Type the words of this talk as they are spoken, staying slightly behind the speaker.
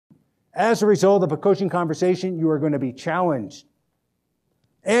As a result of a coaching conversation, you are going to be challenged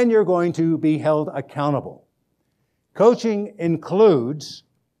and you're going to be held accountable. Coaching includes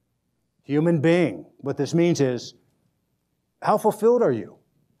human being. What this means is, how fulfilled are you?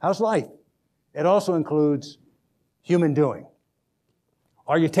 How's life? It also includes human doing.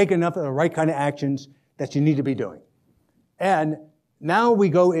 Are you taking enough of the right kind of actions that you need to be doing? And now we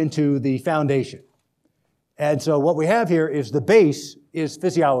go into the foundation. And so what we have here is the base is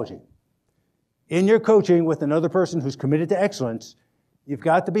physiology. In your coaching with another person who's committed to excellence, you've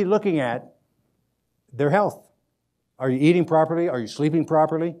got to be looking at their health. Are you eating properly? Are you sleeping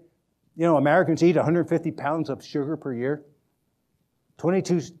properly? You know, Americans eat 150 pounds of sugar per year,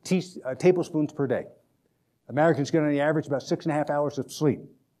 22 tablespoons per day. Americans get on the average about 6.5 hours of sleep,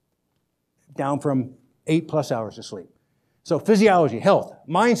 down from 8+ hours of sleep. So physiology, health,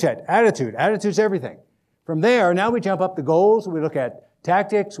 mindset, attitude. Attitude's everything. From there, now we jump up the goals. We look at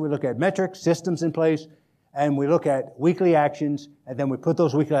tactics, we look at metrics, systems in place, and we look at weekly actions, and then we put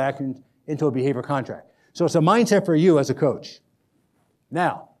those weekly actions into a behavior contract. So it's a mindset for you as a coach.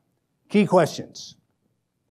 Now, key questions.